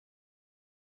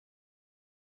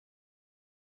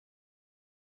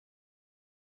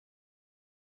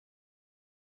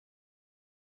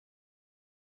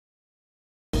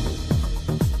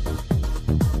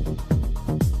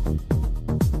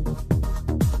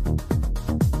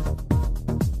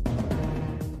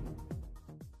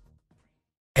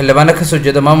xildhibaano ka soo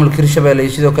jeeda maamulka Hirshabelle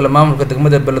iyo sidoo kale maamulka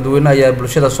degmada Baladwene ayaa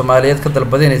bulshada Soomaaliyeed ka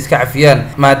dalbaday inay iska cafiyaan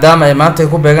maadaama ay maanta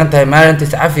ku beegan tahay maalinta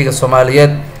Iscafiga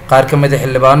Soomaaliyeed qaar ka mid ah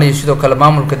xildhibaano iyo sidoo kale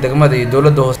maamulka degmada iyo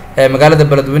dawladda hoose ee magaalada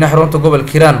Baladwene xarunta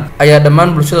gobolka Hiiraan ayaa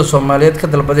dhammaan bulshada Soomaaliyeed ka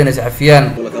dalbaday inay iscafiyaan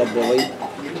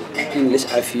in la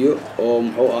iscafiyo oo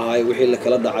muxuu ahaay wixii la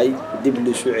kala dhacay dib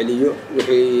loo soo celiyo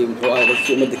wixii muxuu ahaay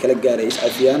dadkii umada kala gaaray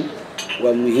iscafiyaan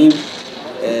waa muhiim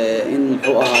in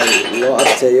muxuu ahaay loo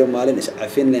arteeyo maalin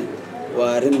iscafinna waa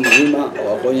arrin muhiim ah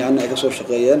oo aqoon-yahanna ay ka soo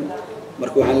shaqeeyeen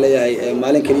marka waxaan leeyahay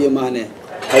maalin kaliya maahne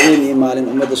habeen iyo maalin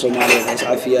umada Soomaaliyeed ay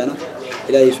iscafiyaana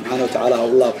ilaahay subxaanahu wa ta'aala ha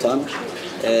u laabtaan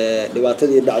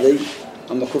dhibaatadii dhacday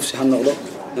ama kufsi ha noqdo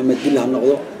ama dil ha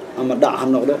noqdo ama dhac ha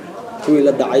noqdo kuwii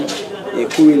la dhacay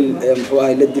kuwii muxuu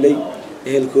ahaay la dilay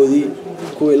ehelkoodii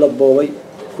kuwii la boobay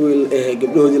kuwii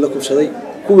gabdhahoodii la kufsaday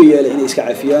kuwii yeelay inay iska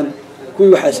cafiyaan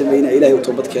kuwii waxa sameeyay ilaahay u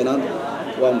toobad keenaan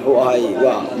waa muxuu ahaay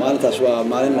waa maalintaas waa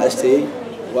maalin la asteeyay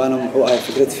waana muxuu ahaay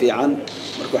fikrad fiican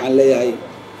marka waxaan leeyahay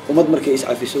umad markay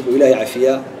iscafiso ilaahay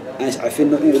cafiyaa aan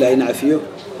iscafino in ilaahay nacafiyo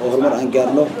oo horumar aan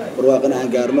gaarno barwaaqana aan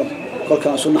gaarno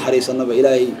kolkaan soo naxariisanaba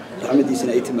ilaahay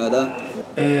raxmadiisana ay timaadaan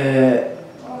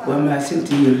waa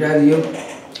mahadsantihiin raadiyo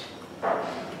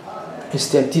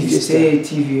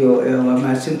TV waa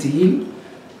mahadsantihiin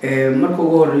marka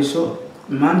ugu horeyso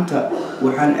maanta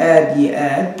waxaan aad iyo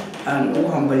aad aan ugu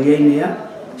hambalyeynayaa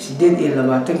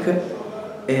 28-ka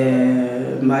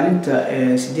maalinta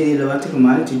 28-ka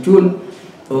maalinta June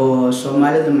oo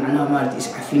Soomaalida macnaha maartay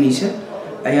iscafinaysa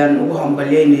ayaan ugu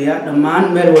hambalyeynayaa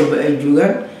dhammaan meel walba ay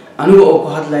joogaan aniga oo ku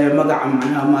hadlaya magaca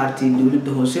macnaha maartay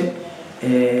dawladda hoose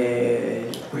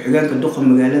ku xigeenka duqa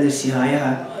magaalada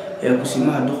Sihayaha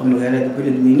kusimaha duqa magaalada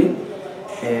Baladwene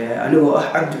anigoo ah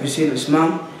Xusay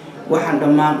Ismaan waxaan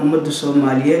dhammaan umada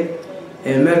Soomaaliyeed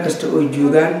meel kasta oo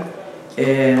joogaan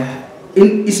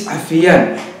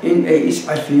in ay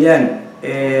iscafiyaan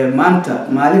maanta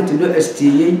maalinta loo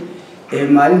asteeyay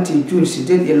maalintii June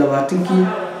 28-kii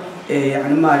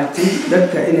yani maartay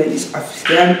dadka inay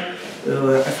iscafiyaan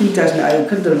cafintaasna ay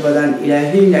ka dalbadaan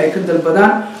ilaahayna ay ka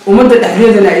dalbadaan umada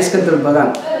dhexdeedana ay iska dalbadaan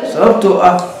sababtoo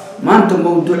ah maanta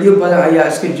mawduucyo badan ayaa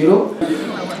iska jiro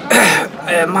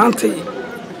maanta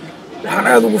waxaan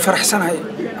aad ugu faraxsanahay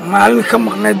maalin ka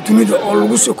maqnayd dunida oo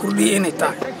lagu soo kordhiyay inay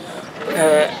tahay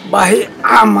baahi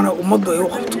caamana ummaddu ay u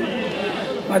qabto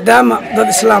maadaama dad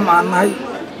islaam aan nahay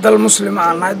dal muslim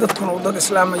aan nahay dadkuna dad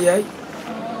islaam yahay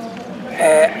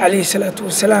alayhi salaatu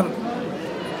wasalaam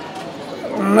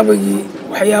nabigii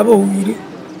waxyaabahu yiri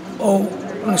oo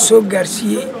na soo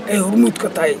gaarsiiyay ay hormuud ka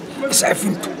tahay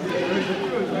iscafintu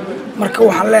marka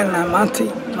waxaan leenahay maanta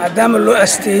maadaama loo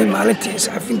asteeyay maalintii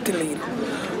iscafinta la yiri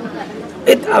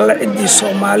cid alla cidii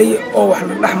Soomaaliya oo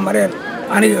waxna dhax mareen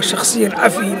aniga shakhsiyan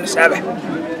afiin masaabax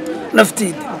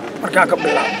nafteeda marka ka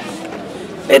bilaabo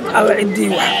cid alla cidii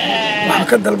waxaan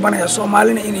ka dalbanaya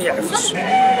Soomaalina inay cafiso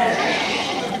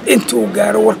intuu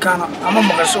gaaro warkaana ama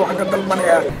maqasho wax ka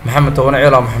dalbanaya Maxamed Toban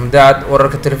Ciila Maxamed Daad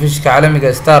wararka telefishinka caalamiga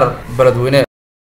Star Baladwene.